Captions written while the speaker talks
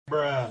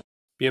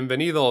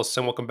Bienvenidos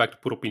and welcome back to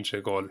Puro Pinche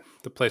Gol,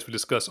 the place we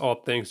discuss all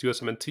things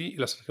USMNT y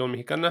la selección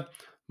mexicana.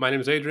 My name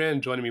is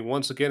Adrian. Joining me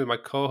once again is my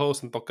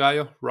co-host and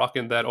tocayo,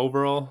 rocking that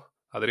overall,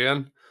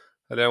 Adrian.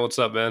 Adrian, what's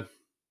up, man?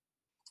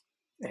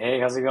 Hey,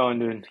 how's it going,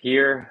 dude?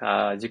 Here,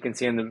 as you can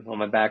see on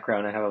my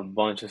background, I have a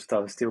bunch of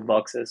stuff, steel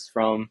boxes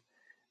from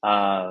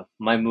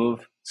my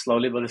move,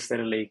 slowly but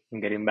steadily,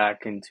 getting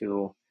back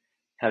into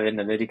having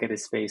a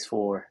dedicated space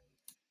for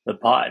the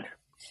pod.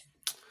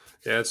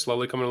 Yeah, it's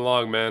slowly coming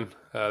along, man.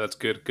 That's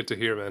good. Good to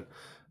hear, man.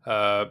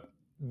 Uh,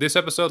 this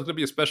episode is going to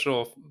be a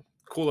special,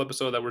 cool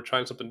episode that we're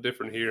trying something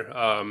different here.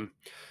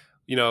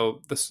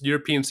 This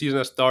European season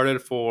has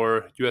started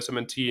for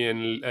USMNT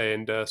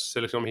and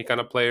Selección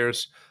Mexicana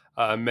players.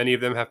 Many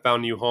of them have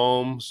found new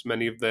homes.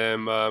 Many of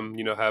them,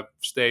 have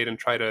stayed and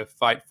try to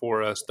fight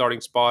for a starting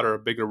spot or a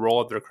bigger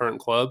role at their current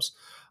clubs.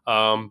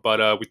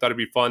 But we thought it'd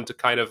be fun to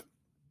kind of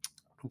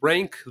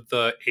rank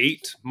the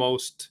eight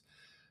most,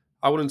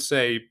 I wouldn't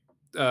say,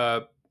 uh,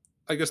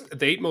 I guess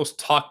the eight most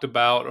talked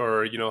about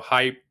or,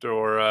 hyped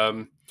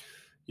or,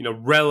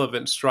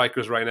 relevant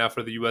strikers right now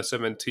for the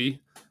USMNT.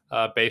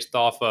 Based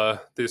off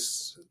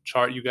this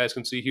chart you guys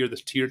can see here,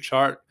 this tier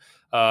chart.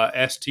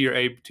 S tier,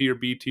 A tier,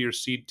 B tier,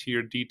 C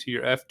tier, D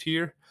tier, F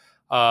tier.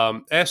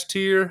 S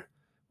tier,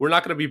 we're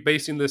not going to be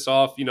basing this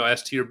off,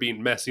 S tier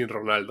being Messi and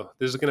Ronaldo.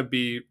 This is going to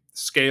be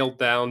scaled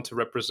down to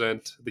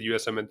represent the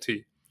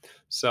USMNT.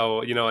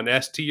 So, an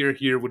S tier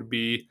here would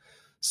be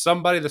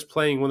somebody that's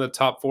playing one of the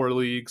top four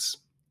leagues,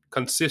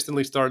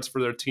 consistently starts for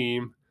their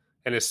team,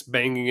 and is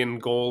banging in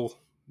goal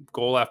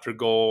after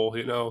goal,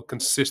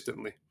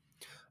 consistently.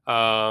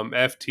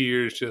 F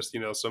tier is just,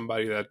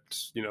 somebody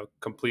that's,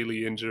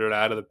 completely injured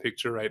out of the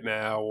picture right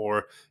now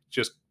or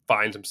just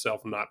finds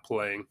himself not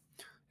playing.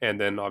 And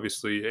then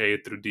obviously A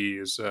through D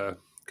is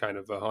kind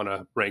of on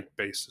a ranked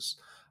basis.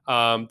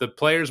 The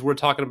players we're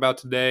talking about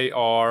today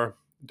are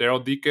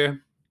Daryl Dike,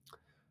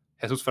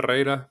 Jesus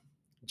Ferreira,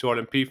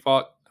 Jordan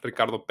Pifot,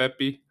 Ricardo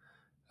Pepi,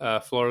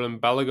 Florian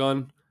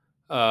Balogun,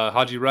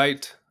 Haji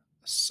Wright,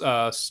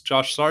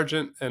 Josh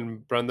Sargent,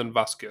 and Brendan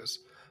Vasquez.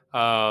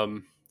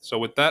 So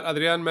with that,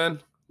 Adrian,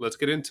 man, let's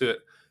get into it,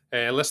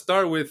 and let's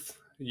start with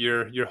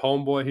your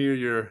homeboy here,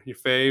 your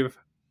fave,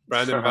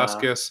 Brandon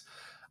Vasquez.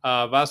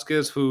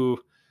 Vasquez, who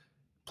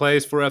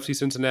plays for FC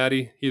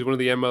Cincinnati. He's one of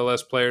the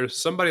MLS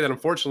players. Somebody that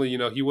unfortunately,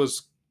 he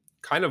was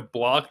kind of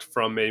blocked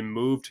from a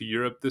move to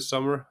Europe this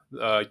summer.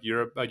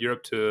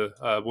 Europe to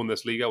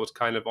Bundesliga was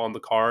kind of on the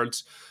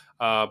cards,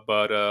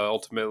 but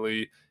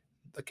ultimately,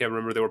 I can't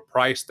remember, they were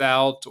priced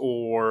out,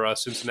 or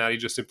Cincinnati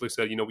just simply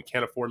said, we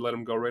can't afford to let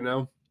him go right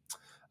now.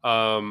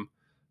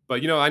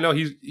 But I know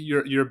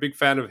you're a big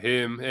fan of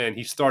him, and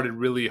he started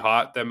really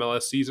hot the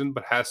MLS season,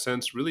 but has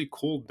since really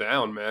cooled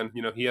down, man.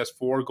 He has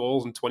 4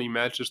 goals in 20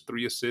 matches,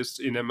 3 assists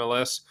in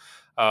MLS.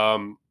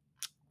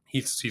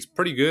 He's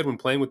pretty good when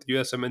playing with the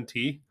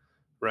USMNT,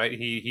 right?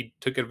 He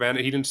took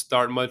advantage. He didn't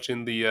start much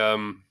in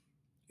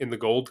the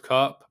Gold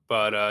Cup,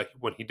 but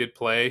when he did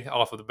play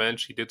off of the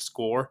bench, he did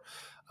score.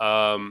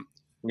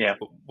 Yeah.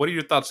 What are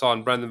your thoughts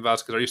on Brandon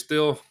Vasquez? Are you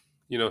still,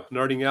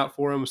 nerding out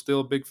for him?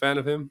 Still a big fan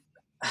of him?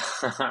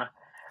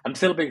 I'm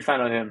still a big fan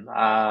of him.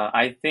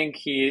 I think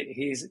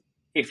he's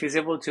if he's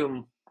able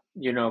to,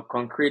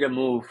 concrete a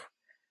move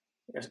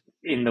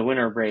in the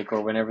winter break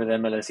or whenever the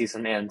MLS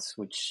season ends,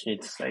 which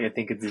I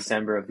think it's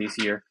December of this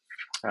year.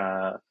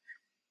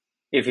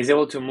 If he's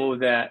able to move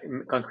that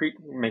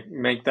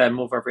make that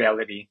move a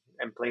reality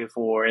and play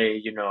for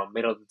a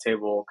middle of the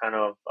table kind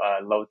of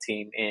low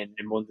team in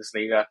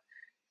Bundesliga,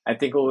 I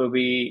think it will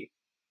be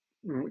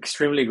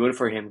extremely good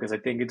for him because I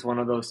think it's one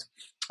of those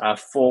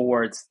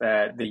forwards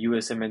that the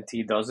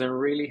USMNT doesn't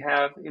really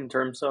have in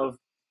terms of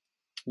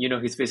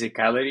his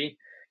physicality.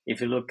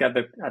 If you look at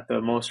the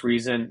most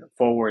recent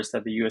forwards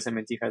that the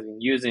USMNT has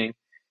been using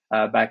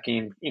back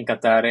in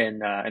Qatar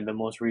and in the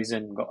most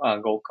recent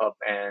Gold Cup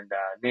and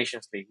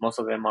Nations League, most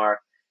of them are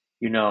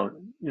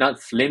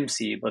not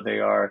flimsy, but they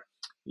are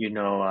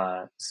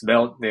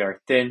svelte, they are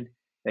thin,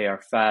 they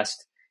are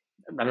fast.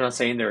 I'm not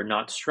saying they're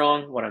not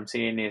strong. What I'm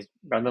saying is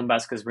Brandon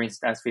Vasquez brings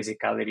that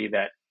physicality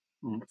that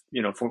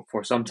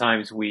for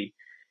sometimes we,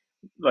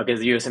 like, as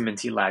the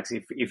USMNT lacks.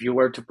 If you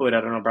were to put,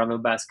 I don't know,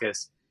 Brandon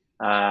Vasquez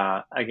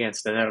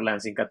against the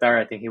Netherlands in Qatar,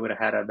 I think he would have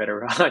had a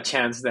better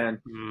chance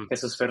than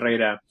Jesus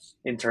Ferreira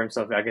in terms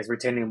of, I guess,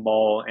 retaining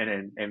ball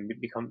and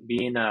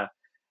being a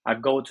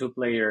go-to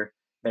player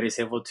that is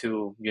able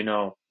to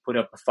put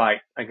up a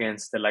fight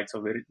against the likes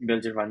of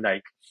Virgil van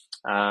Dijk.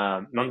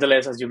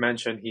 Nonetheless, as you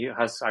mentioned, he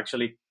has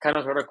actually kind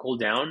of sort of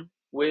cooled down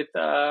with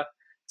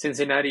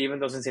Cincinnati, even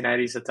though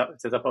Cincinnati is at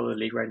the top of the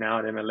league right now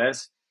at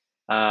MLS.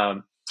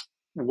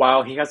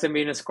 While he hasn't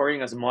been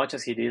scoring as much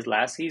as he did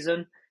last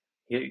season,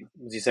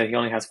 as you said, he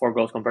only has 4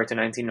 goals compared to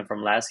 19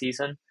 from last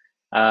season.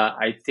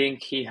 I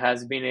think he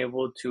has been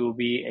able to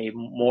be a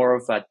more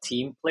of a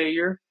team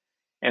player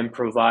and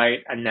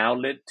provide an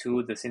outlet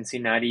to the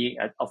Cincinnati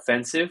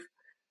offensive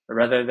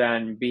rather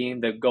than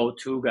being the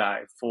go-to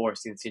guy for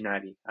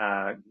Cincinnati.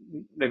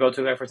 The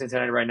go-to guy for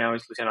Cincinnati right now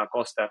is Luciano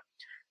Acosta.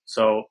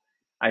 So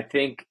I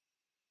think,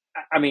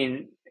 I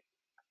mean,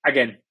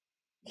 again,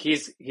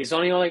 he's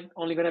only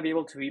going to be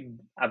able to be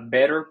a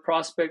better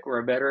prospect or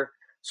a better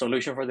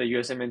solution for the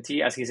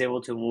USMNT as he's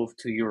able to move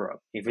to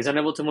Europe. If he's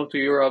unable to move to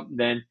Europe,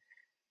 then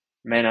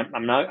man,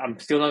 I'm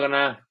still not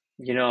gonna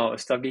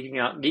stop geeking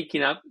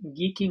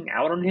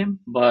out on him,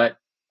 but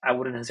I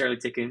wouldn't necessarily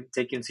take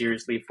him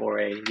seriously for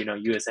a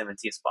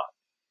USMNT spot.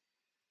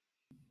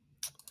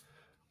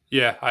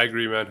 Yeah, I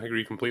agree, man. I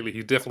agree completely.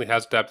 He definitely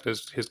has adapted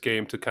his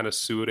game to kind of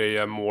suit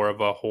a more of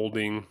a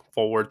holding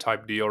forward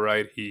type deal,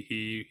 right?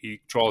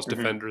 He draws Hmm.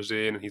 defenders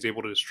in, and he's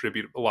able to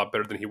distribute a lot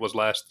better than he was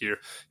last year.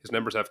 His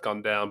numbers have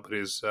gone down, but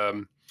his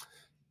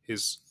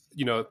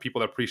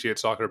people that appreciate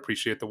soccer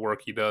appreciate the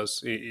work he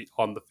does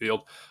on the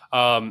field.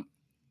 Um,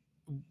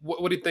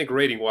 what do you think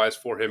rating wise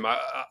for him?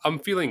 I'm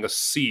feeling a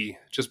C,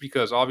 just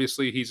because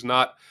obviously he's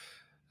not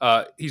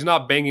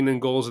banging in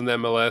goals in the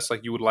MLS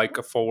like you would like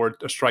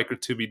a striker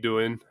to be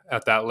doing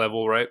at that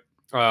level, right?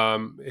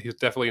 He's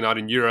definitely not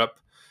in Europe.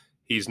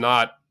 He's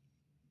not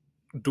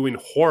doing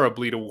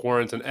horribly to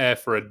warrant an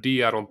F or a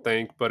D, I don't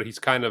think, but he's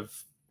kind of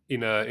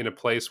in a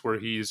place where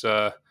he's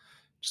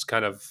just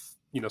kind of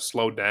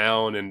slowed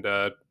down and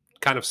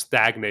kind of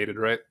stagnated,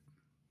 right?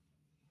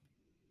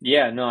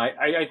 Yeah, no,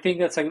 I think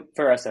that's a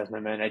fair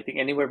assessment, man. I think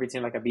anywhere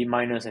between like a B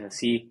minus and a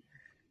C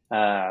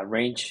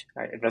range,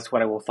 that's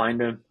what I will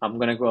find him. I'm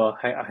gonna go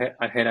ahead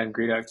and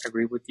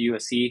agree with you, a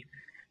C.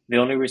 The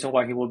only reason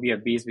why he will be a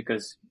B is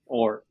because,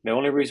 or the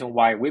only reason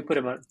why we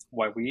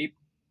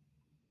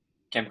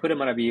can put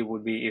him on a B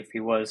would be if he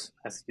was,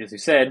 as you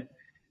said,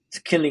 he's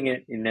killing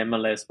it in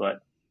MLS,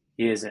 but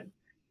he isn't.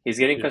 He's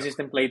getting Yeah.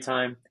 consistent play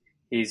time.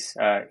 He's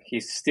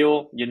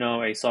still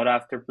a sought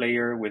after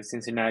player with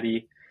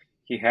Cincinnati.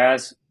 He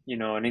has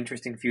an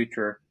interesting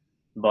future,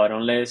 but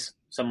unless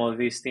some of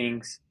these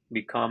things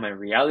become a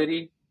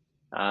reality,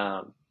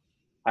 um,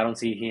 I don't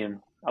see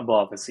him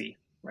above a C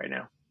right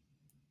now.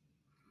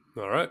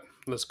 All right,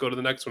 let's go to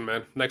the next one,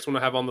 man. Next one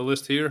I have on the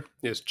list here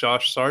is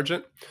Josh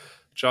Sargent.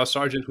 Josh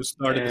Sargent, who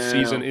started the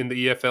season Damn. in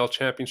the EFL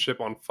Championship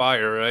on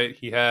fire, right?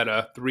 He had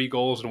 3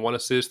 goals and 1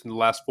 assist in the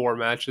last 4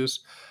 matches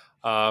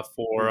for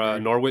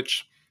Mm-hmm.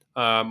 Norwich.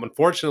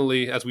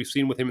 Unfortunately, as we've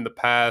seen with him in the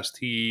past,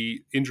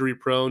 he injury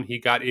prone. He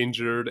got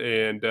injured,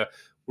 and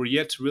we're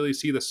yet to really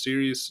see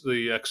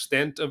the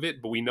extent of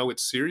it. But we know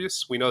it's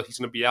serious. We know he's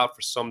going to be out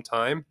for some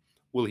time.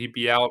 Will he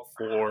be out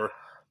for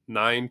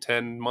 9,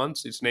 10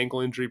 months? It's an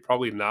ankle injury,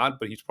 probably not,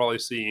 but he's probably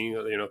seeing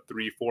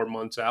 3, 4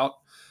 months out.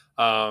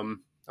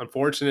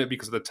 Unfortunate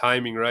because of the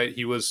timing, right?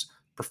 He was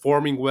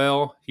performing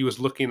well. He was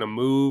looking to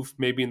move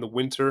maybe in the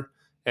winter,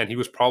 and he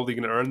was probably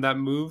going to earn that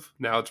move.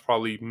 Now it's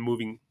probably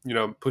moving,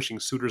 pushing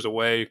suitors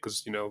away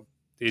because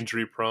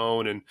injury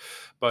prone,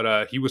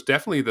 but he was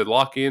definitely the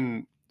lock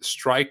in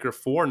striker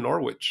for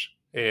Norwich.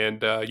 And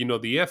the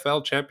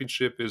EFL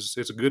Championship is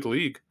a good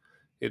league.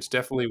 It's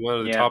definitely one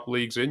of the Yeah, top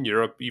leagues in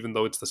Europe, even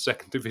though it's the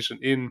second division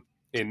in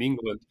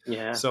England.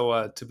 yeah.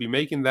 So to be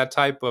making that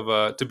type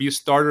of to be a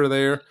starter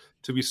there,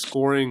 to be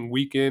scoring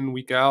week in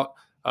week out,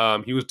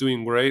 he was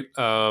doing great.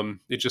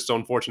 It's just so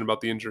unfortunate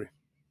about the injury.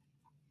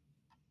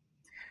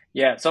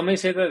 Yeah, some may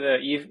say that the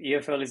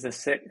EFL is the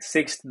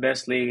sixth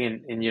best league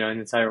in the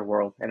entire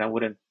world, and I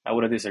wouldn't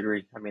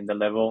disagree. I mean, the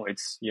level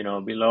it's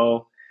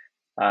below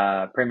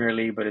Premier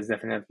League, but it's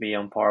definitely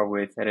on par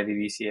with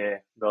Eredivisie,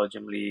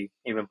 Belgium League,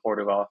 even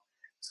Portugal.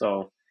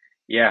 So,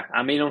 yeah,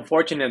 I mean,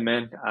 unfortunate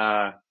man.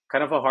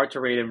 Kind of a hard to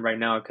rate him right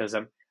now because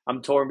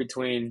I'm torn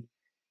between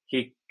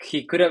he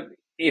could have,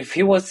 if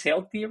he was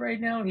healthy right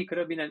now, he could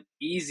have been an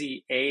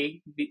easy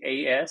A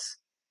S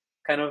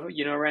kind of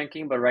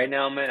ranking. But right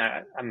now,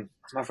 man, I'm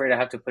afraid I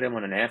have to put him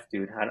on an F,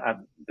 dude.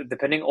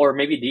 Depending, or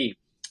maybe D,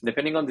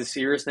 depending on the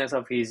seriousness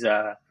of his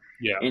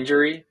Yeah.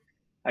 injury.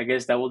 I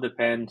guess that will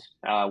depend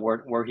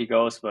where he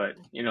goes, but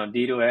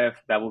D to F,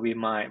 that will be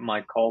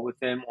my call with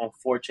him.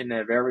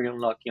 Unfortunate, very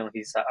unlucky on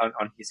his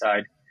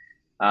side.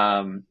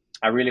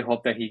 I really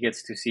hope that he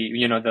gets to see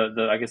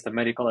the I guess the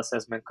medical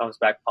assessment comes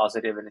back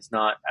positive and it's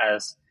not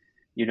as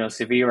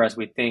severe as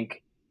we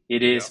think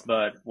it Yeah. is.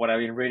 But what I've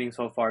been reading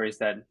so far is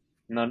that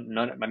none.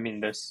 I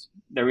mean,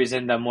 there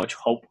isn't that much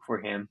hope for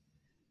him.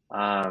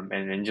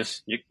 And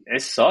just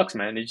it sucks,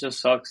 man. It just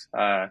sucks.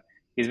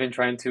 He's been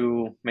trying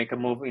to make a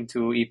move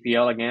into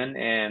EPL again,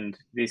 and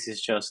this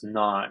is just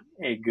not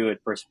a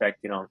good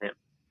perspective on him.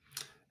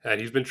 And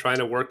he's been trying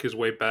to work his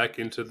way back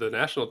into the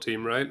national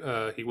team, right?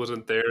 He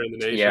wasn't there in the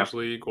Yeah. Nations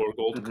League or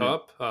Gold Hmm.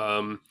 Cup,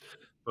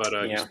 but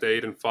he Yeah.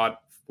 stayed and fought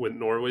with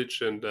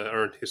Norwich and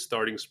earned his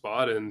starting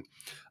spot. And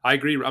I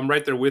agree. I'm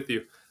right there with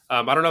you.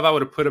 I don't know if I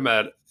would have put him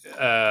at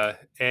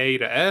A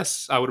to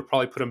S. I would have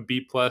probably put him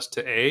B plus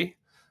to A.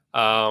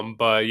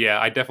 But yeah,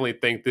 I definitely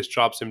think this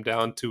drops him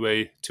down to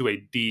a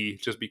D,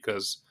 just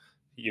because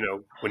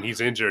when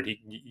he's injured,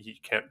 he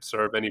can't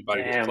serve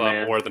anybody, his Damn, club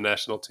man. or the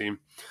national team.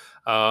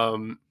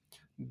 Um,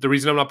 the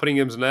reason I'm not putting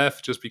him as an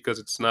F just because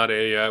it's not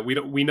a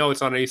we know it's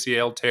not an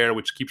ACL tear,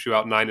 which keeps you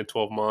out 9 to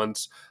 12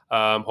 months.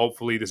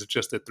 Hopefully, this is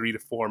just a 3 to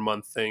 4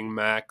 month thing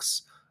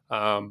max.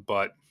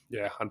 But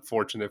yeah,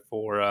 unfortunate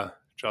for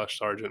Josh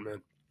Sargent,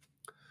 man.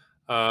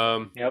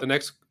 Yep. The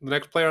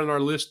next player on our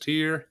list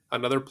here,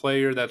 another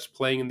player that's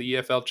playing in the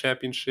EFL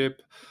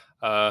Championship,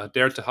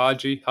 Dare to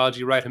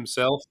Haji Wright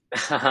himself.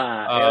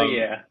 Hell Um,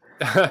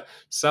 yeah.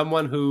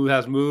 someone who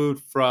has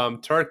moved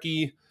from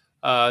Turkey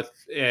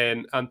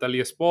and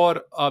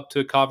Antalyaspor up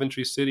to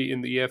Coventry City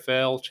in the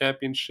EFL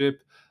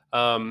Championship.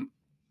 Um,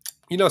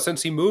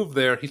 since he moved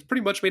there, he's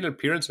pretty much made an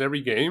appearance in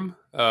every game.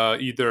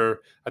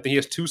 Either I think he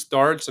has two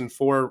starts and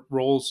four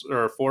roles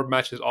or four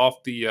matches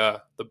off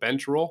the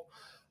bench role,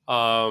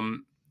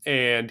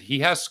 and he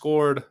has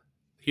scored.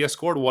 He has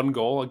scored one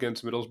goal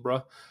against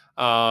Middlesbrough.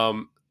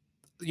 Um,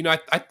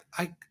 I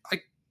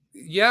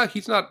yeah,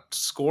 he's not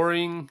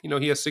scoring. He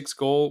has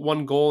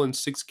one goal in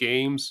 6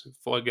 games.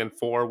 Again,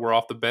 four were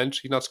off the bench.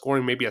 He's not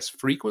scoring maybe as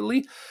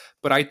frequently,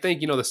 but I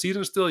think the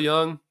season's still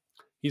young.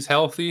 He's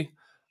healthy.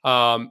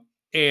 Um,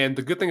 and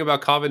the good thing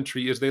about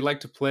Coventry is they like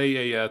to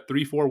play a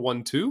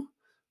 3-4-1-2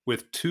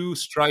 with two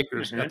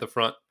strikers at Hmm. the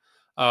front.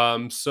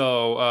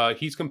 So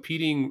he's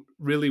competing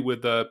really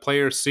with the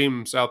player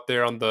Sims out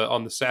there on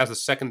the as a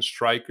second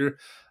striker.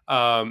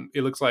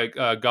 It looks like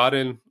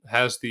Godin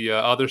has the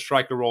other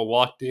striker role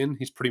locked in.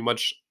 He's pretty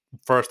much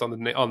first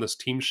on this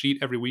team sheet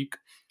every week.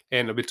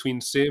 And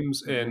between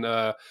Sims and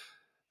Hmm.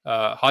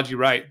 Haji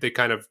Wright, they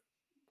kind of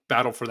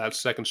battle for that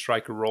second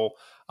striker role.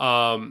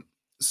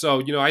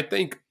 So I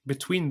think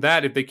between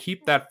that, if they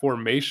keep that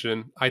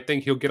formation, I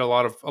think he'll get a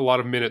lot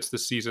of minutes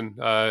this season.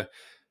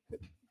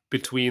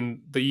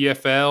 Between the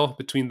EFL,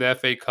 between the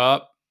FA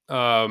Cup,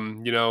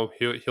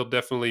 he'll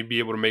definitely be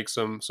able to make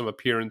some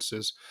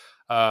appearances.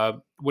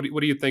 What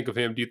do you think of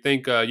him? Do you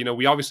think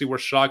we obviously were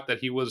shocked that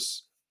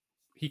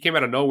he came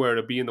out of nowhere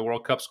to be in the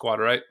World Cup squad,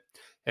 right?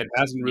 And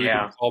hasn't really been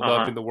Yeah. called up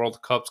Uh-huh. in the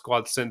World Cup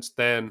squad since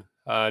then.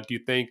 Do you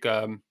think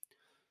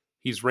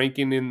he's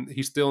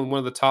still in one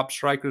of the top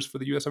strikers for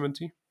the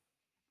USMNT?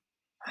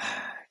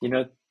 You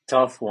know,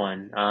 tough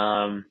one.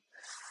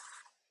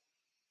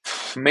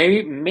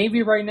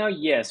 Maybe right now,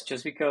 yes,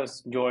 just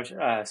because George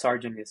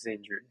Sargent is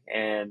injured,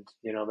 and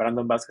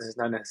Brandon Vasquez is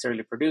not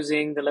necessarily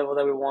producing the level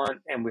that we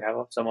want, and we have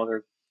some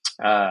other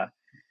uh,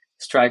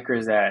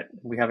 strikers that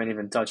we haven't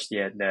even touched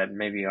yet that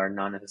maybe are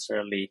not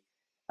necessarily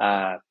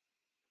uh,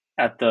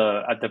 at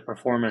the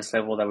performance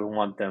level that we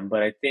want them.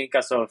 But I think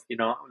as of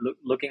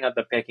looking at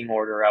the pecking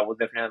order, I would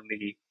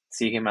definitely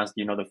see him as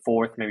the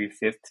fourth, maybe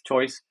fifth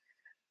choice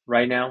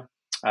right now.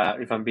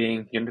 If I'm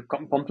being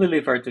completely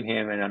fair to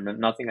him, and I'm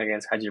nothing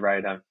against Haji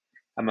Wright,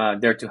 I'm a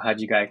Dare to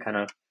Haji guy kind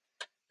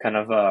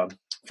of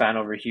fan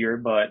over here.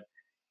 But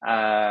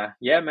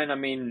yeah, man, I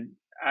mean,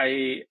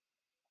 I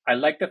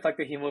like the fact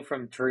that he moved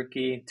from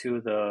Turkey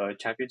to the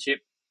championship.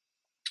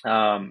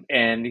 And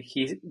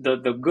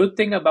the good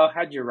thing about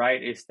Haji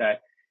Wright is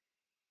that,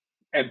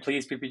 and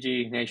please,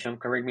 PPG Nation,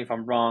 correct me if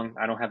I'm wrong.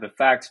 I don't have the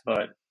facts,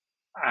 but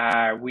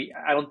I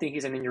don't think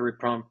he's an injury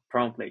prone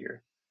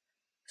player.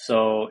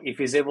 So if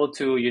he's able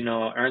to,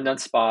 earn that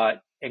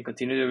spot and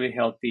continue to be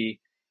healthy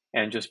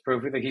and just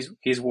prove that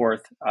he's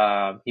worth,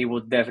 he will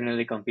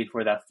definitely compete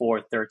for that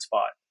fourth, third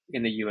spot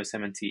in the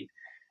USMNT.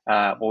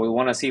 What we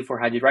want to see for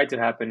Haji Wright to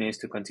happen is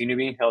to continue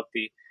being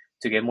healthy,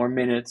 to get more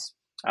minutes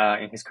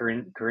in his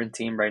current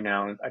team right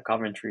now at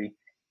Coventry,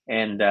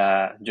 and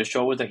just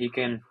show us that he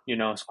can,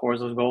 score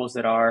those goals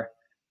that are,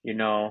 you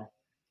know,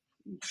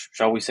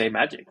 shall we say,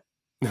 magic.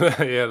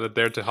 Yeah, the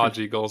Dare to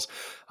Haji goals.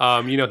 He's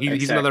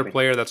another Exactly.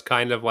 player that's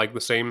kind of like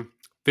the same,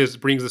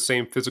 brings the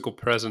same physical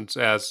presence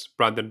as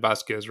Brandon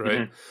Vasquez,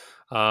 right?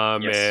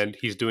 Hmm. Yes. And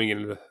he's doing it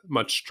in a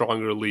much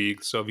stronger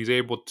league. So if he's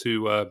able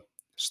to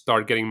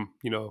start getting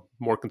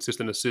more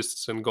consistent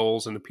assists and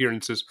goals and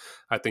appearances,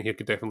 I think he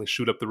could definitely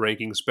shoot up the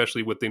rankings,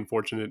 especially with the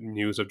unfortunate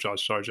news of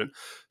Josh Sargent.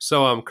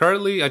 So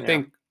currently, I Yeah.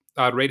 think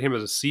I'd rate him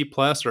as a C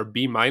plus or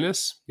B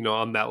minus.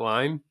 On that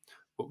line.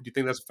 Do you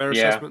think that's a fair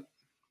Yeah. assessment?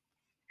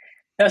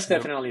 That's Yep.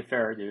 definitely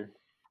fair, dude.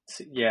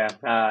 Yeah,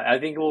 I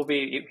think it will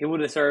be. He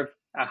would deserve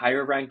a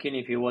higher ranking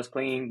if he was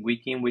playing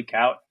week in, week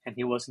out, and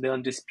he was the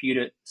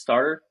undisputed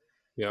starter.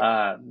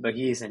 Yep. But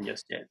he isn't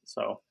just yet.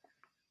 So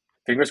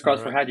fingers All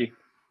crossed for right. Haji.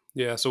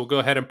 Yeah, so we'll go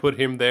ahead and put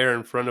him there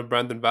in front of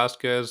Brandon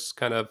Vasquez,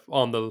 kind of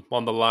on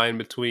the line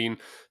between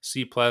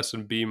C plus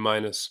and B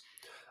minus.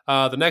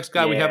 The next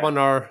guy we have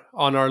Yeah.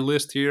 on our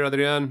list here,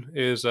 Adrian,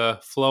 is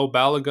Flo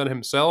Balogun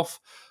himself.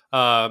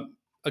 Uh,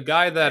 a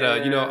guy that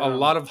a Yeah.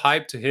 lot of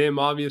hype to him.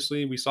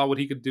 Obviously, we saw what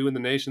he could do in the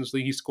Nations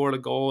League. He scored a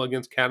goal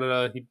against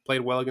Canada. He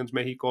played well against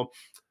Mexico.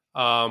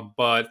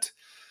 But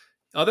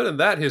other than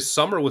that, his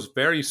summer was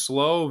very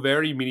slow,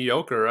 very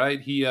mediocre. Right?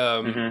 He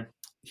Hmm.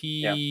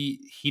 Yeah.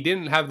 he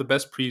didn't have the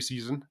best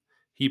preseason.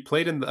 He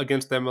played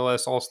against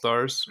MLS All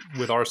Stars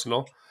with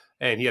Arsenal,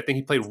 and I think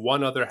he played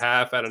one other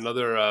half at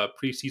another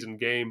preseason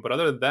game. But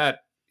other than that,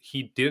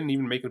 he didn't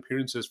even make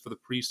appearances for the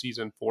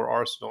preseason for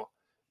Arsenal,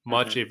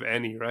 much Hmm. if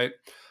any. Right?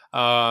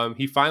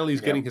 He finally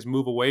is getting Yep. his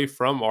move away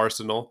from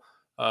Arsenal,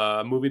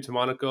 moving to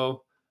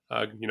Monaco.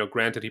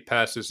 Granted, he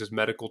passes his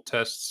medical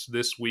tests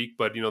this week,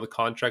 but the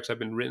contracts have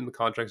been written, the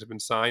contracts have been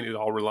signed. It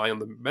all rely on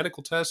the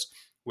medical tests,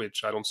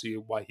 which I don't see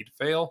why he'd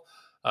fail.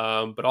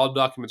 But all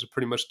documents are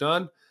pretty much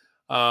done.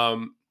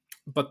 Um,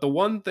 But the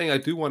one thing I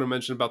do want to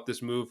mention about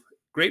this move,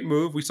 great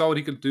move. We saw what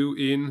he could do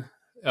in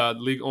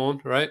League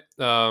On, right?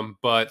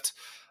 But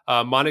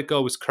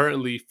Monaco is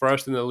currently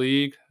first in the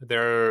league.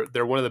 They're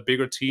one of the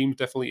bigger teams,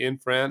 definitely in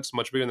France,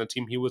 much bigger than the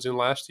team he was in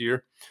last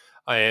year,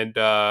 and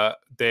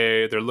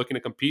they're looking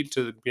to compete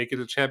to make it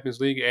to the Champions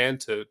League and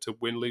to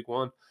win League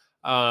One.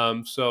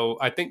 So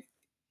I think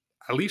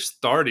at least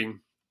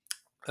starting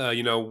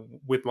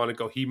with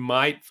Monaco, he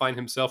might find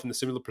himself in the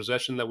similar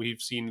possession that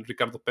we've seen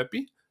Ricardo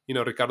Pepi.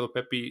 Ricardo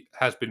Pepi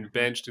has been Hmm.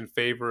 benched in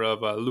favor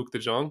of Luc de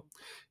Jong.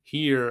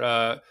 Here,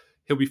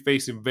 he'll be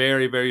facing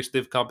very, very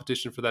stiff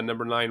competition for that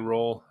number 9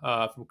 role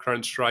from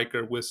current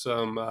striker with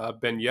some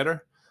Ben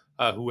Yedder,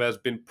 who has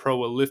been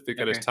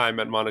prolific at his Okay. time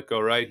at Monaco,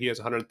 right? He has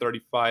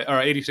 135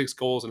 or 86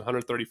 goals in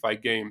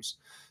 135 games.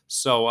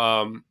 So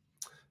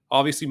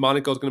obviously,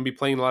 Monaco is going to be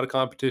playing a lot of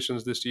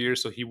competitions this year,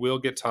 so he will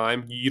get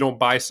time. You don't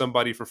buy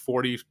somebody for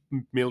 40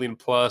 million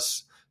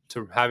plus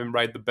to have him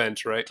ride the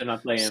bench, right? To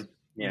not play him.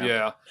 Yeah.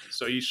 Yeah,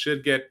 so he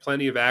should get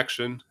plenty of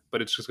action,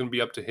 but it's just going to be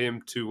up to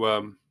him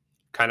to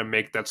kind of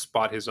make that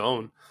spot his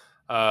own.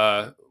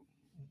 Uh,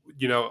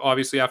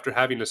 Obviously, after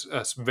having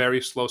a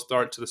very slow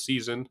start to the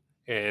season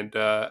and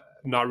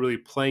not really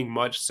playing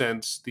much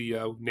since the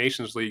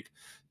Nations League,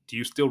 do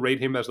you still rate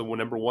him as the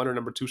number 1 or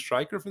number 2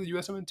 striker for the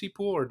USMNT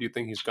pool, or do you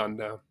think he's gone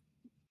down?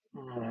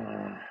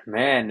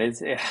 Man,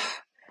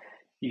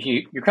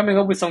 you're coming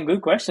up with some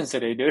good questions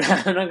today, dude.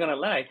 I'm not gonna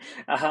lie.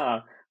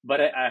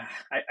 But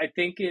I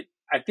think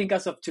I think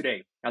as of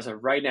today, as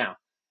of right now,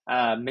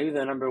 maybe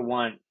the number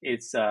one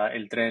it's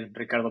El Tren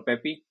Ricardo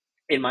Pepi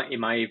in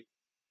my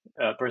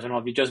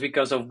personal view, just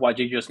because of what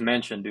you just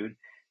mentioned, dude.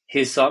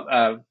 His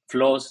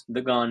flows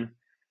the gun.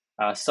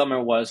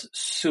 Summer was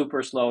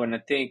super slow, and I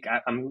think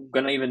I'm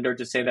gonna even dare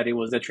to say that it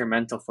was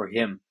detrimental for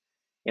him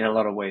in a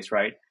lot of ways,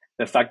 right?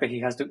 The fact that he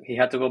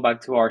had to go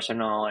back to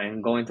Arsenal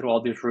and going through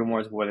all these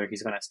rumors whether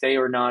he's gonna stay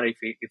or not, if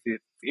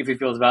he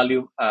feels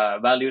valued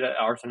at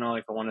Arsenal,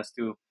 if he wants us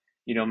to,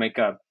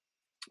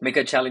 make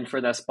a challenge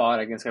for that spot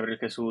against Gabriel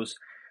Jesus,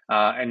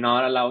 and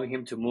not allowing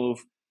him to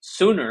move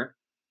sooner,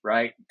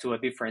 right, to a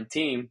different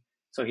team,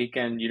 so he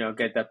can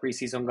get that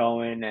preseason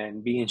going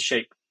and be in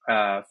shape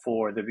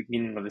for the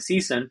beginning of the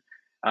season.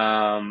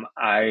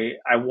 I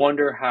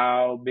wonder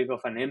how big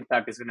of an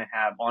impact it's going to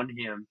have on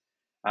him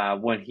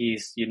when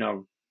he's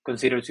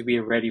considered to be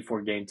ready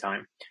for game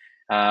time.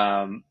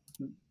 Um,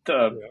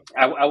 the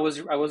Yeah.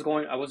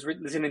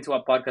 listening to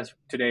a podcast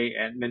today,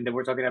 and then they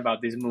were talking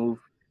about this move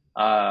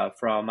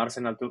from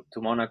Arsenal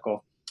to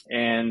Monaco,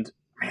 and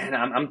man,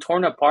 I'm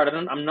torn apart.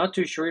 I'm not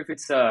too sure if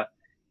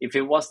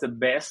it was the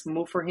best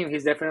move for him.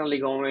 He's definitely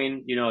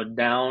going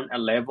down a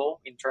level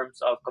in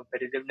terms of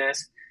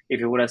competitiveness. If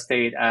he would have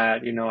stayed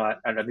at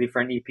a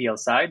different EPL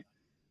side.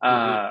 Hmm.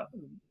 Uh,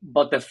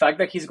 but the fact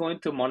that he's going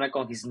to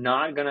Monaco, he's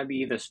not gonna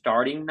be the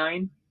starting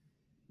nine,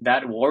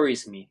 that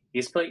worries me.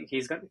 He's going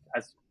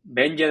as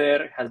Ben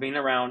Yedder has been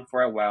around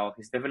for a while.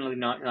 He's definitely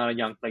not a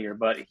young player,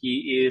 but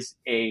he is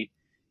a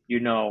you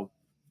know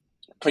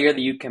player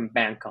that you can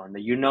bank on.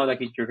 That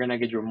that you're gonna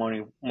get your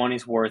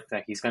money's worth.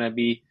 That he's gonna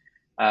be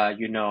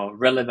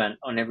relevant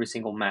on every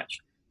single match.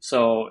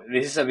 So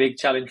this is a big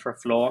challenge for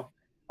Flo.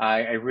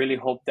 I really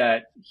hope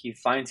that he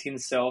finds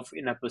himself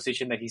in a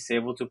position that he's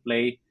able to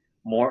play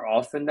more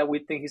often than we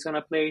think he's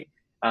gonna play,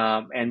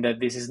 and that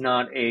this is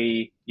not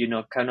a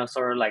kind of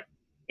sort of like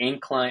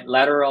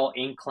lateral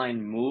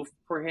incline move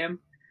for him.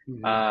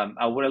 Hmm.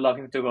 I would have loved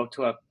him to go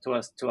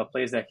to a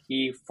place that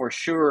he for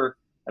sure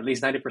at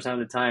least 90% of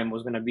the time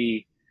was going to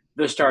be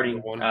the Number starting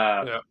one.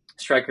 Yeah.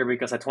 striker,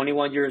 because at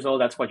 21 years old,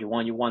 that's what you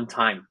want. You want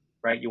time,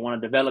 right? You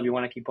want to develop. You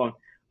want to keep on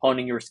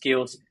honing your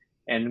skills,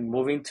 and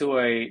moving to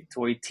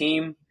a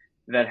team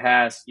that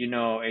has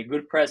a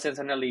good presence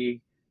in the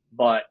league,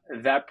 but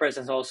that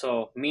presence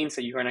also means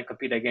that you're going to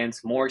compete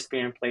against more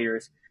experienced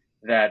players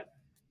that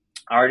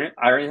aren't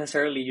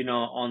necessarily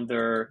on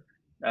their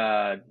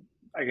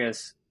I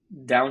guess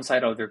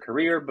downside of their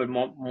career, but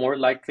more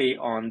likely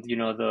on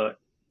the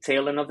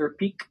tail end of their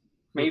peak,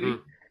 maybe, Hmm.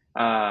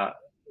 uh,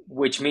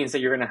 which means that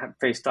you're going to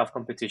face tough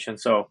competition.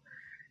 So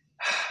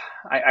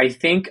I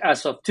think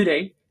as of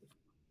today,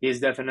 he's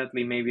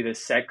definitely maybe the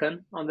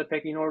second on the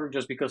pecking order,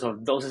 just because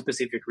of those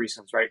specific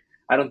reasons, right?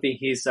 I don't think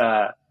he's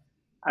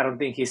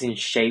in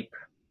shape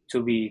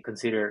to be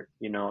considered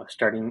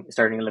starting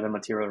 11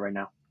 material right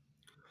now.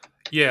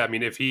 Yeah, I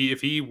mean, if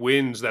he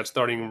wins that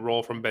starting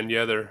role from Ben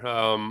Yedder,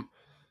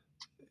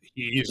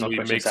 he No easily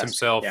questions makes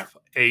asked. Yeah. himself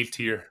A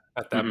tier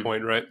at that Hmm.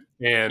 point, right?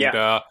 And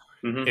Yeah.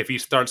 Hmm. if he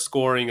starts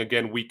scoring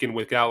again week in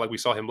week out like we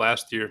saw him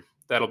last year,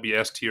 that'll be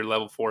S tier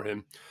level for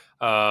him.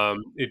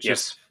 It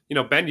just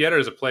Yes. Ben Yedder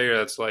is a player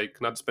that's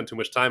like, not to spend too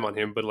much time on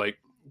him, but like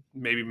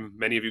maybe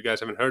many of you guys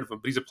haven't heard of him,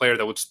 but he's a player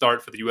that would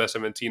start for the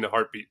USMNT in a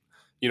heartbeat.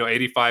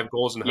 85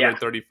 goals and Yeah.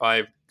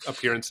 135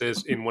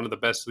 appearances in one of the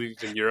best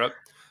leagues in Europe.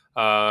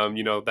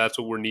 That's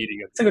what we're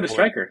needing at It's a this good point.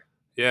 striker.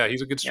 Yeah,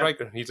 he's a good Yeah.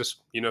 striker. He's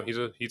just he's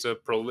a good he's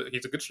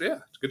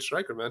a good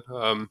striker,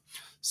 man.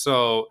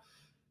 So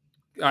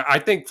I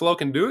think Flo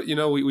can do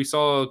it. We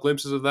saw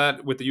glimpses of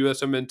that with the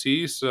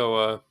USMNT.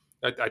 So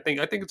I think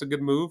it's a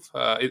good move.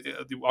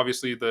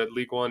 Obviously, the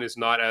League One is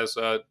not as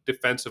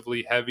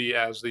defensively heavy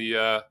as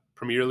the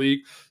Premier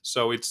League,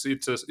 so it's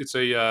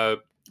a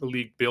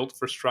league built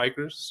for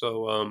strikers.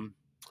 So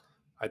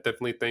I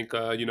definitely think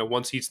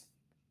once he's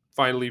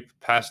finally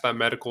passed that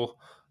medical,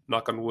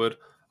 knock on wood,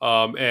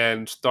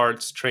 and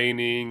starts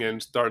training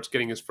and starts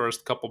getting his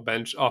first couple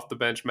bench off the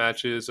bench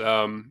matches.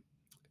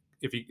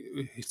 If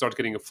he starts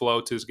getting a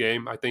flow to his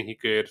game, I think he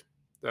could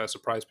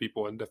surprise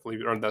people and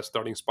definitely earn that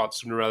starting spot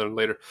sooner rather than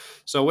later.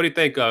 So, what do you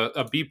think?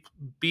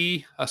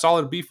 A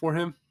solid B for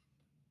him.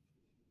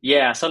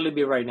 Yeah, solid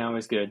B right now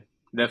is good.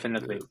 Yeah.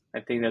 Definitely. I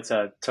think that's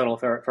a total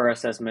fair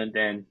assessment.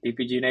 And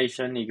DPG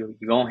Nation, you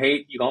gonna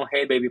hate,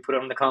 baby. Put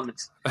it in the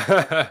comments.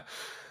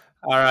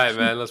 All right,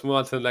 man. Let's move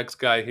on to the next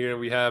guy here.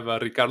 We have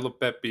Ricardo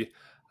Pepi.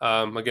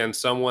 Again,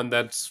 someone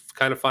that's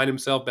kind of find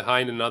himself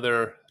behind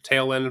another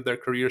tail end of their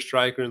career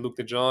striker in Luke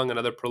de Jong,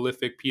 another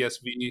prolific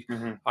PSV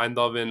Hmm.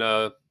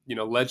 Eindhoven,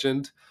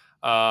 legend.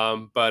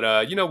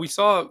 But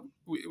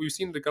we've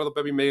seen Ricardo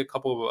Pepi make a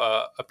couple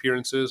of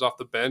appearances off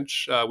the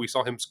bench. We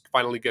saw him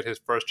finally get his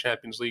first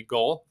Champions League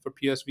goal for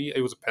PSV.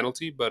 It was a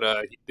penalty, but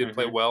he did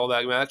play Hmm. well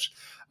that match.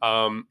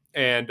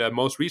 And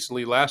most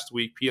recently, last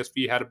week,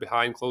 PSV had a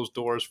behind closed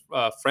doors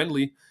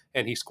friendly,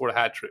 and he scored a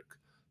hat trick.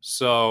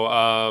 So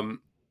I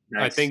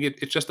Nice. think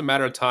it's just a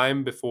matter of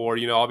time before,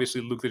 obviously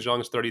Luke de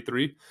Jong is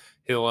 33.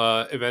 He'll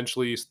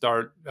eventually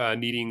start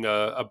needing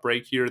a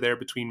break here or there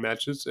between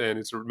matches, and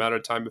it's a matter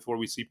of time before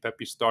we see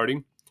Pepe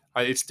starting.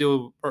 It's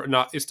still or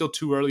not. It's still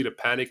too early to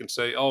panic and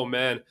say, "Oh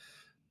man,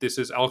 this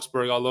is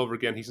Augsburg all over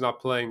again. He's not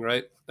playing,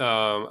 right?"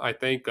 I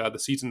think the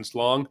season's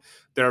long.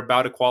 They're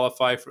about to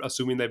qualify, for,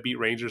 assuming they beat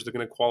Rangers. They're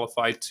going to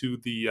qualify to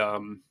the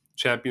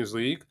Champions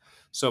League.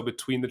 So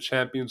between the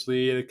Champions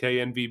League, the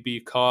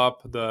KNVB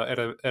Cup,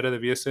 the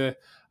Eredivisie,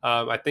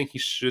 I think he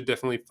should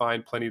definitely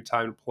find plenty of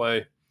time to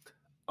play.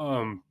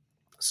 Um,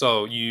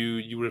 so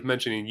you were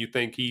mentioning you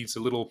think he's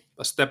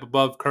a step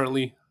above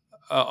currently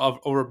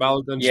over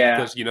Balogun just Yeah,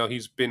 because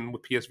he's been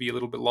with PSV a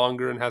little bit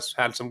longer and has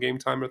had some game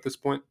time at this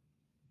point.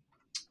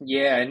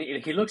 yeah, and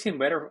he looks in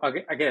better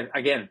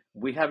again.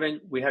 We have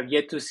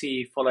yet to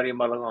see Folarin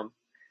Balogun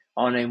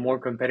on a more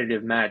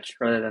competitive match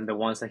rather than the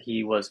ones that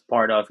he was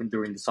part of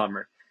during the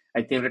summer.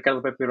 I think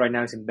Ricardo Pepe right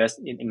now is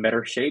in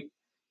better shape.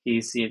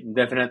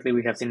 Definitely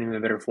we have seen him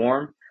in better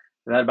form.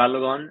 That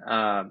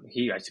Balogun,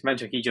 he as you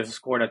mentioned, he just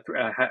scored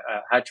a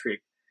hat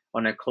trick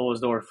on a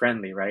closed door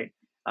friendly, right?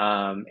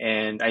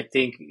 And I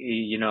think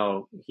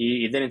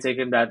it didn't take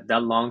him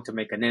that long to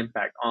make an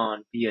impact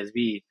on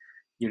PSV.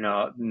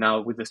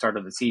 Now with the start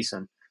of the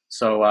season,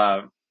 so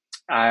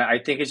I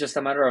think it's just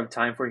a matter of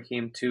time for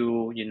him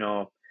to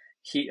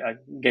he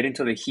get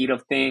into the heat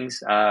of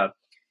things,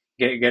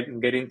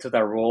 get into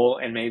that role,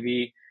 and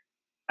maybe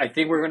I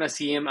think we're gonna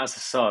see him as a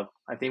sub.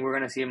 I think we're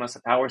gonna see him as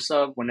a power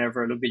sub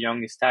whenever Luke De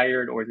Jong is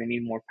tired or they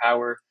need more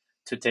power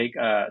to take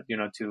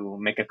to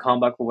make a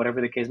comeback or whatever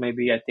the case may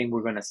be. I think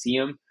we're gonna see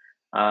him,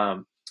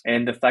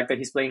 and the fact that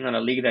he's playing on a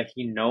league that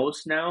he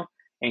knows now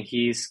and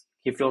he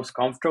feels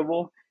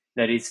comfortable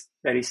that is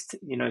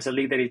it's a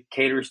league that it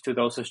caters to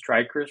those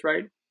strikers,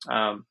 right?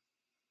 Um,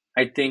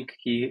 I think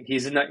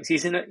he's in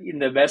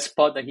the best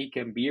spot that he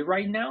can be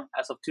right now,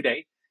 as of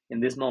today, in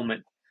this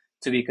moment,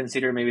 to be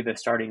considered maybe the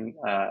starting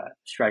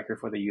striker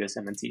for the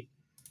USMNT.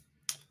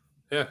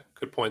 Yeah,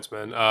 good points,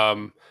 man.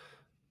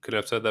 Could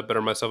have said that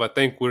better myself. I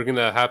think we're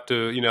gonna have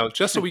to,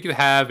 just so we could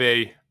have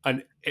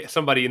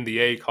somebody in the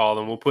A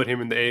column. We'll put him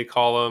in the A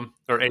column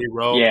or A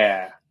row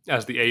Yeah.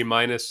 as the A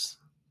minus.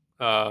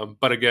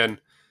 But again,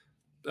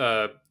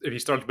 if he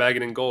starts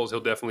bagging in goals, he'll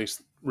definitely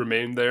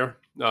remain there.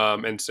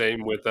 And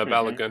same with Hmm.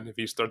 Balogun. If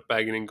he starts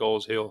bagging in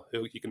goals,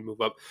 he can move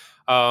up.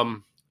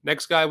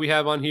 Next guy we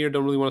have on here,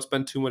 don't really want to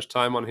spend too much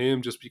time on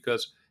him just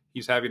because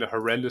he's having a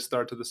horrendous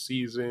start to the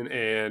season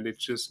and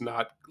it's just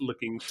not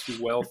looking too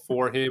well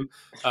for him.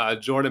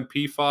 Jordan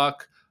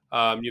Pifok,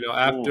 Oof.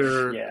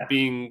 after Yeah.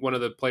 being one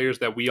of the players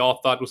that we all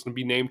thought was going to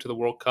be named to the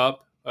World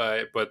Cup,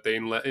 but they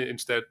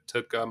instead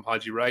took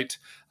Haji Wright.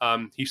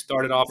 He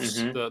started off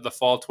Hmm. the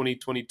fall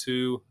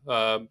 2022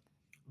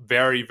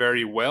 very,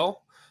 very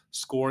well,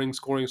 scoring.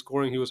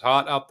 He was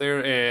hot out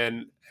there,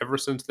 and ever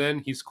since then,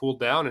 he's cooled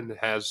down and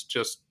has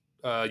just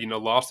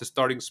lost his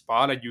starting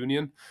spot at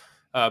Union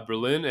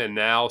Berlin, and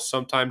now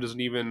sometimes doesn't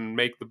even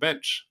make the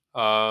bench.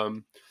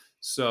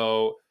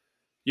 So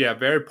yeah,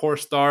 very poor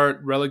start,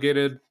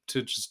 relegated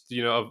to just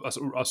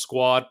a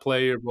squad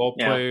player, role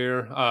Yeah. player,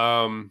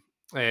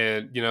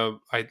 and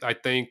I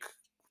think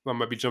I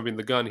might be jumping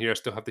the gun here. I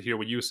still have to hear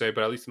what you say,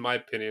 but at least in my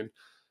opinion,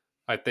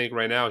 I think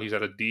right now he's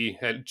at a D,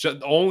 and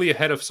only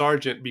ahead of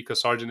Sargent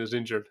because Sargent is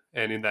injured,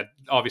 and in that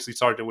obviously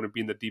Sargent wouldn't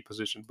be in the D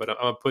position, but I'm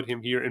gonna put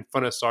him here in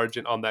front of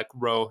Sargent on that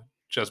row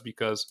just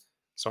because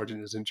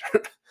Sargent is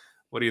injured.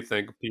 What do you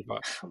think, Pipa?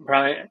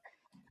 Probably.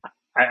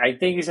 I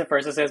think it's a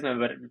first assessment,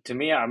 but to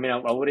me, I mean,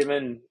 I would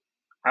even,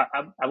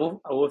 I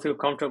will feel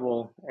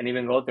comfortable and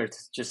even go there to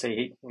just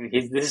say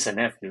this is an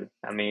F, dude.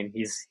 I mean,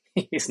 he's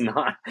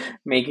not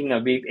making a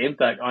big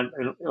impact on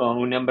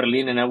Union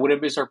Berlin, and I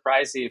wouldn't be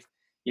surprised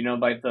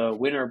by the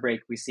winter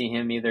break, we see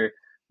him either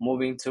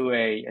moving to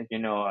a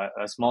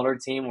smaller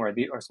team or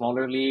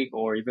smaller league,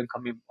 or even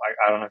coming.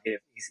 I don't know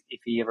if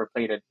he ever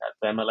played at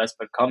the MLS,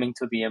 but coming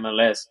to the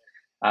MLS.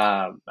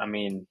 I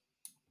mean,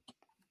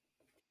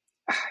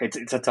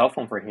 it's a tough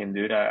one for him,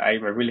 dude. I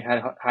really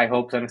had high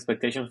hopes and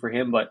expectations for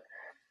him, but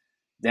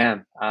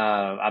damn,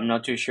 I'm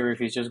not too sure if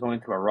he's just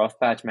going through a rough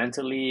patch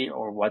mentally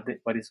or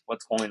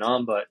what's going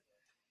on, but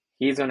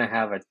he's gonna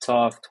have a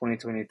tough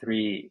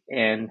 2023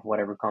 and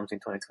whatever comes in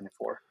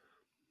 2024.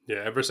 Yeah,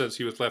 ever since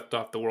he was left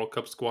off the World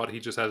Cup squad, he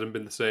just hasn't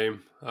been the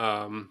same.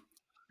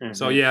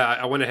 So Hmm. yeah,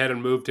 I went ahead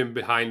and moved him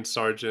behind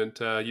Sargent.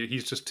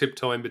 He's just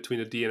tiptoeing between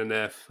a D and an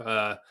F, kind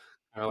of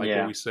like what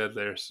Yeah. we said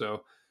there.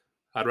 So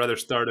I'd rather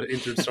start an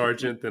injured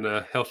Sargent than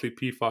a healthy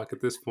PFOC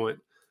at this point.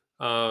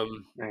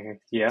 Um, Okay.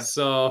 Yeah.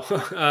 so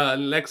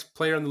next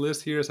player on the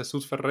list here is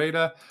Jesus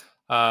Ferreira,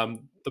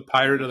 the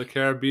Pirate of the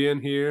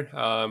Caribbean here,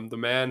 the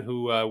man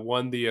who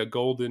won the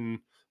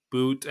Golden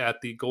Boot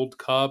at the Gold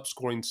Cup,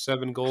 scoring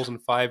 7 goals in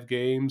 5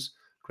 games.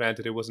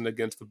 Granted, it wasn't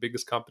against the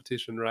biggest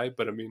competition, right?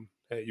 But I mean,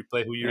 hey, you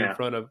play who you're in Yeah.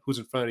 front of, who's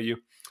in front of you.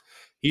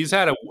 He's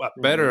had a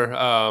Hmm. better,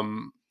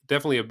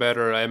 definitely a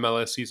better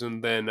MLS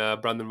season than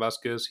Brandon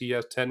Vasquez. He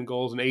has 10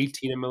 goals in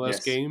 18 MLS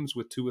Yes. games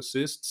with 2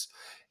 assists.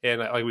 And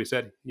like we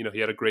said, he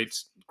had a great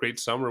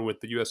summer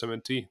with the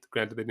USMNT.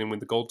 Granted, they didn't win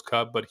the Gold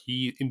Cup, but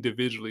he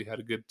individually had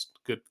a good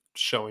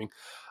showing.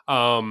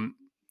 Um,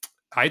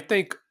 I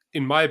think,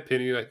 in my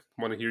opinion, I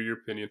want to hear your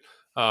opinion.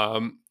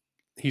 Um,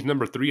 he's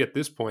number 3 at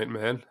this point,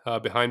 man,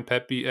 behind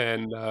Pepe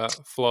and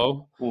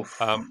Flo.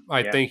 Oof. I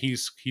Yeah. think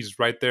he's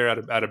right there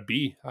at a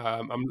B.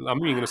 I'm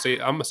even gonna say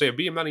a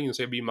B. I'm not even gonna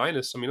say a B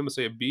minus. I mean, I'm gonna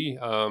say a B.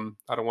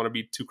 I don't want to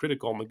be too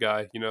critical on the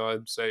guy.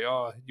 I'd say,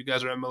 oh, you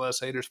guys are MLS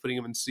haters, putting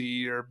him in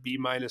C or B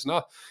minus.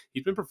 No,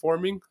 he's been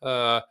performing.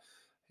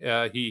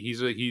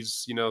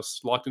 He's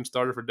locked in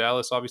starter for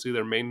Dallas. Obviously,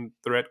 their main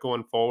threat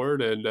going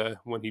forward, and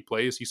when he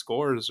plays, he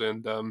scores.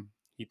 And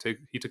he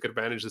took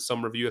advantage this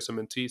summer of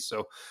USMNT.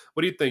 So,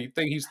 what do you think? You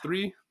think he's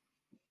 3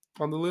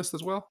 on the list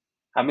as well?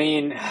 I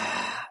mean,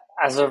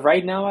 as of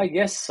right now, I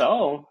guess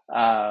so.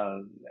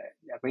 I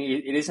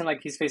mean, it isn't like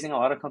he's facing a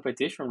lot of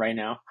competition right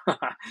now.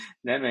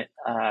 Damn it.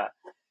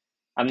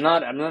 I'm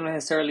not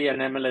necessarily an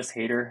MLS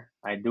hater.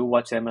 I do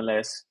watch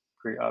MLS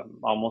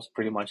almost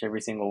pretty much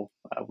every single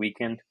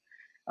weekend.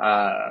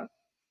 Uh,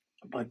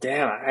 but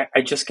damn,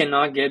 I just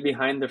cannot get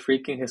behind the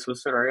freaking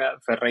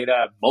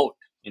Ferreira boat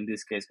in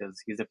this case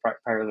because he's a part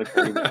of the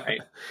Caribbean,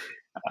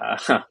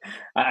 right?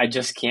 I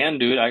just can,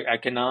 dude. I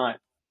cannot.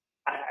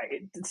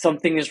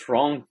 Something is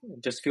wrong.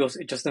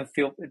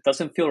 It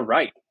doesn't feel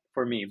right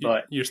for me.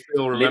 But You're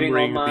still living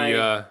on remembering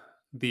my,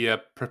 the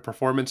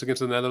performance against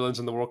the Netherlands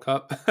in the World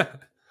Cup.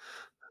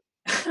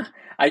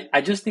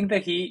 I just think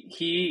that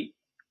he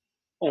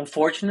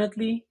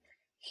unfortunately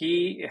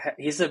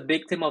he's a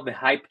victim of the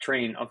hype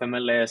train of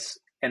MLS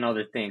and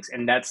other things,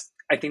 and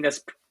I think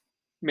that's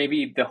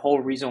maybe the whole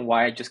reason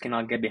why I just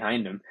cannot get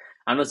behind him.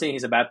 I'm not saying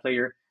he's a bad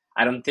player.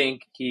 I don't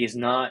think he is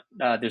not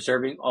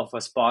deserving of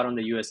a spot on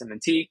the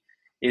USMNT.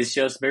 It's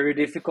just very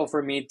difficult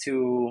for me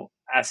to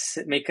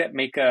make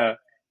a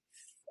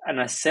an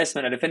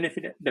assessment,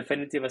 a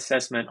definitive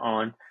assessment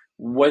on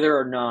whether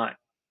or not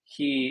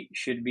he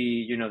should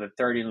be, the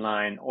third in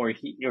line, or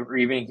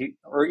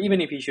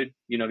even if he should,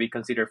 be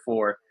considered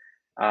for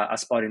a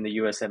spot in the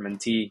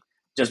USMNT,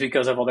 just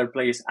because of other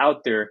players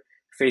out there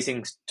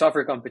facing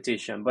tougher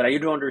competition. But I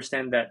do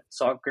understand that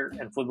soccer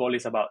and football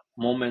is about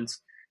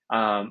moments.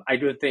 I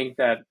do think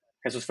that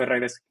Jesus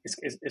Ferreira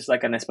is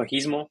like an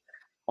espejismo.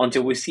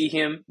 Until we see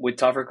him with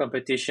tougher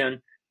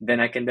competition, then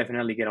I can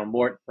definitely get on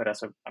board. But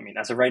as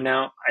of right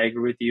now, I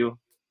agree with you.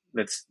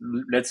 Let's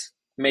let's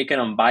make an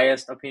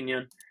unbiased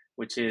opinion,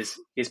 which is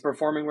he's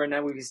performing right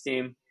now with his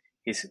team.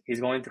 He's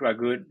going through a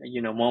good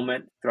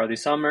moment throughout the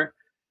summer.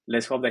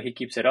 Let's hope that he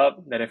keeps it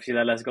up. That FC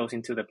Dallas goes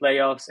into the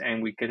playoffs,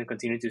 and we can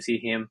continue to see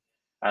him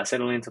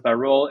settle into that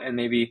role, and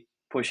maybe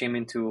push him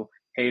into,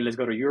 hey, let's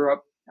go to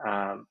Europe.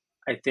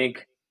 I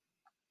think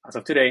as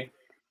of today,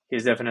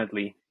 he's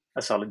definitely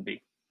a solid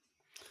B.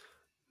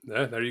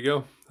 Yeah, there you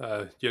go.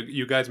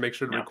 You guys make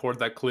sure to Yeah. record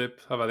that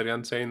clip of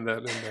Adrian saying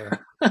that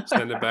and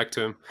send it back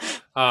to him.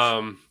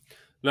 Um,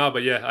 no,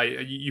 but yeah,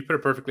 you put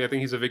it perfectly. I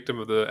think he's a victim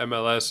of the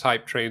MLS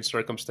hype train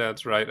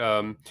circumstance, right?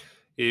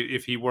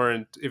 If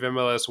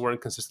MLS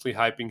weren't consistently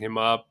hyping him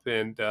up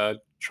and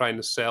trying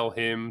to sell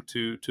him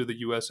to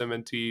the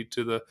USMNT,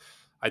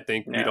 I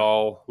think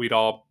Yeah. we'd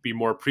all be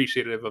more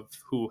appreciative of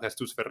who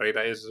Jesus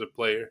Ferreira is as a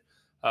player.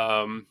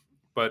 Um,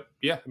 but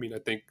yeah, I mean, I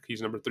think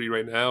he's number 3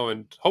 right now,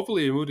 and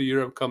hopefully a move to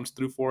Europe comes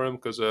through for him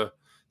because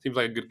seems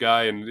like a good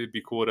guy, and it'd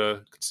be cool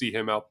to see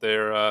him out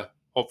there,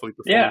 hopefully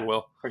performing Yeah,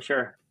 well. for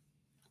sure.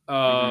 Hmm.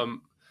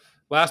 Um,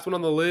 Last one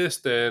on the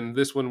list, and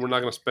this one we're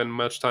not going to spend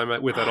much time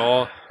with at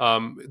all.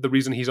 The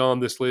reason he's on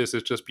this list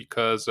is just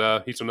because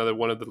he's another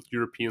one of the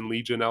European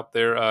Legion out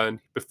there, and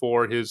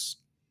before his,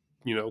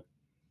 you know,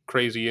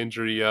 crazy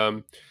injury,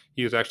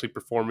 he was actually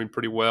performing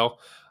pretty well.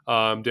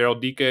 Daryl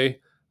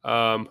Dike,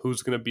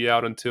 who's going to be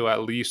out until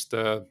at least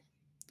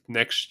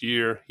next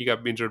year. He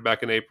got injured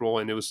back in April,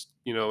 and it was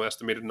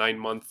estimated 9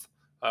 month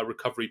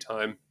recovery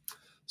time.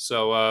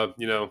 So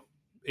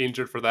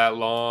injured for that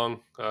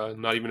long,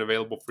 not even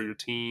available for your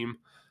team.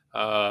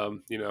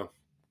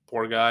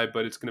 Poor guy,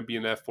 but it's going to be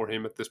an F for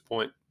him at this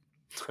point.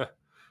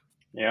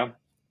 Yeah.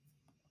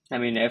 I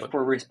mean, F But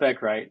for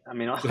respect, right? I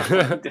mean,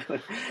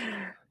 dude.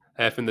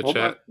 F in the Well,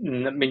 chat. I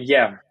mean,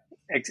 yeah,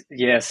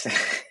 yes.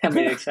 I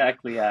mean,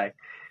 exactly. I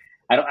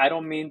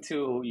don't mean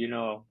to,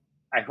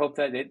 I hope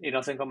that it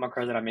doesn't come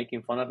across that I'm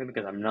making fun of him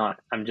because I'm not.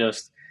 I'm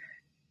just,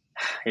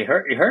 it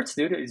hurts,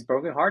 dude. It's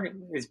broken heart.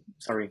 It's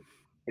sorry,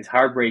 it's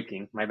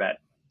heartbreaking. My bad.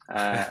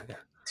 Uh,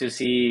 to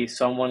see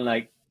someone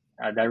like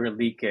Daryl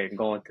Leake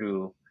going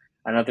through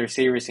another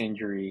serious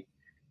injury,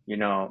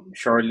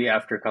 shortly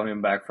after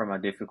coming back from a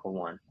difficult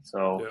one.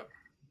 So,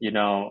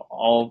 Yeah.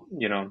 all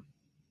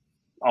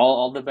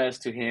all the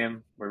best to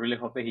him. We really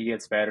hope that he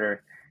gets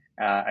better.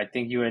 I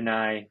think you and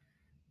I,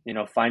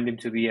 find him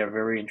to be a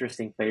very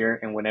interesting player,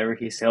 and whenever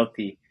he's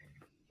healthy,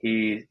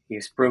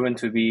 he's proven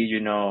to be,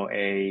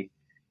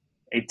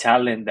 a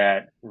talent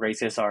that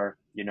raises our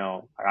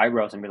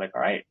eyebrows and be like,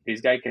 all right,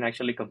 this guy can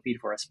actually compete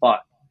for a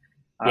spot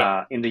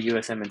Yeah. in the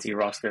USMNT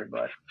roster.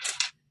 But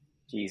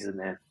Jesus,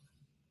 man.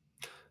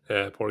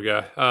 Yeah. Poor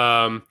guy.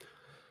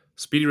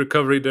 Speedy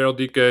recovery, Daryl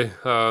DK.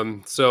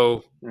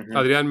 So, Hmm.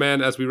 Adrian,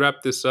 man, as we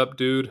wrap this up,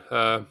 dude,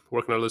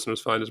 where can our listeners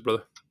find us,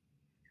 brother?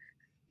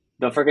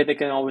 Don't forget they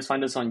can always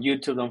find us on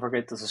YouTube. Don't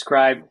forget to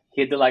subscribe,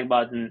 hit the like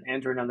button,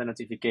 and turn on the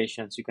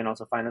notifications. You can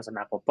also find us on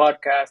Apple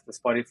Podcasts, the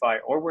Spotify,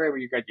 or wherever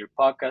you get your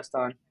podcast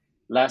on.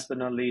 Last but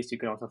not least, you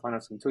can also find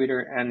us on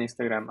Twitter and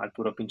Instagram at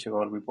Puro Pinche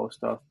Gol. We post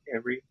stuff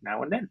every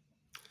now and then.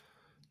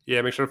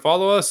 Yeah, make sure to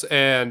follow us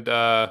and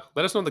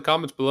let us know in the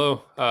comments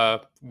below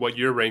what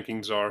your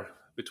rankings are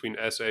between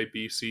S, A,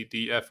 B, C,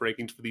 D, F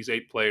rankings for these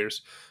 8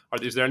 players.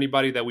 Is there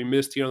anybody that we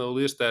missed here on the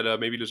list that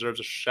maybe deserves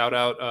a shout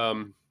out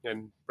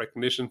and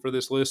recognition for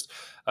this list?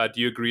 Do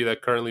you agree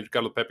that currently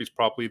Carlo Pepe is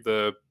probably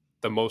the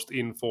most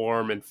in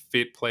form and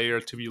fit player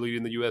to be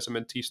leading the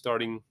USMNT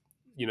starting,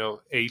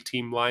 A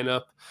team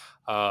lineup?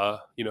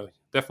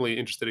 Definitely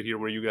interested to hear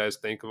where you guys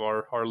think of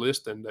our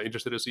list and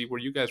interested to see where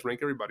you guys rank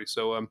everybody.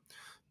 So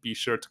be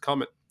sure to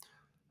comment.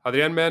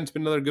 Adrian, man, it's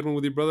been another good one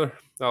with you, brother.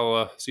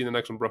 I'll see you in the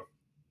next one, bro.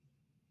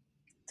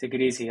 Take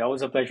it easy.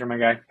 Always a pleasure, my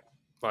guy.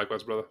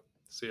 Likewise, brother.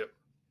 See ya.